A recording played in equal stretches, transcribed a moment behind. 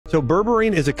So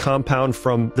berberine is a compound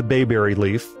from the bayberry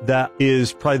leaf that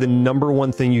is probably the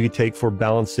 #1 thing you could take for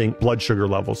balancing blood sugar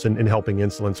levels and helping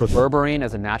insulin. So berberine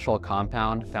is a natural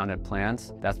compound found in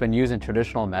plants that's been used in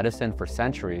traditional medicine for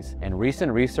centuries, and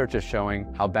recent research is showing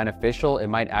how beneficial it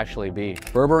might actually be.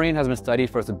 Berberine has been studied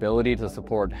for its ability to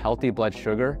support healthy blood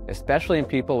sugar, especially in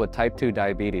people with type 2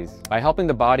 diabetes. By helping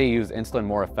the body use insulin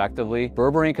more effectively,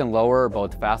 berberine can lower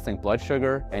both fasting blood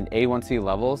sugar and A1C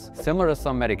levels, similar to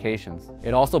some medications.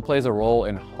 It also plays a role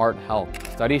in heart health.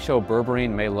 Studies show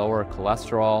berberine may lower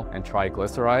cholesterol and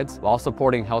triglycerides while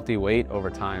supporting healthy weight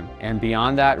over time. And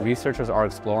beyond that, researchers are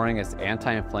exploring its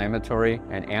anti-inflammatory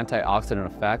and antioxidant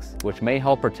effects, which may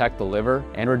help protect the liver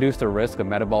and reduce the risk of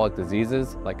metabolic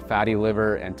diseases like fatty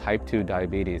liver and type 2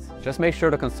 diabetes. Just make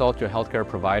sure to consult your healthcare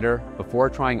provider before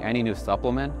trying any new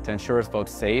supplement to ensure it's both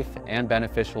safe and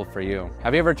beneficial for you.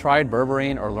 Have you ever tried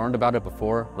berberine or learned about it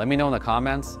before? Let me know in the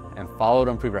comments, and follow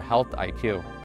to improve your health IQ.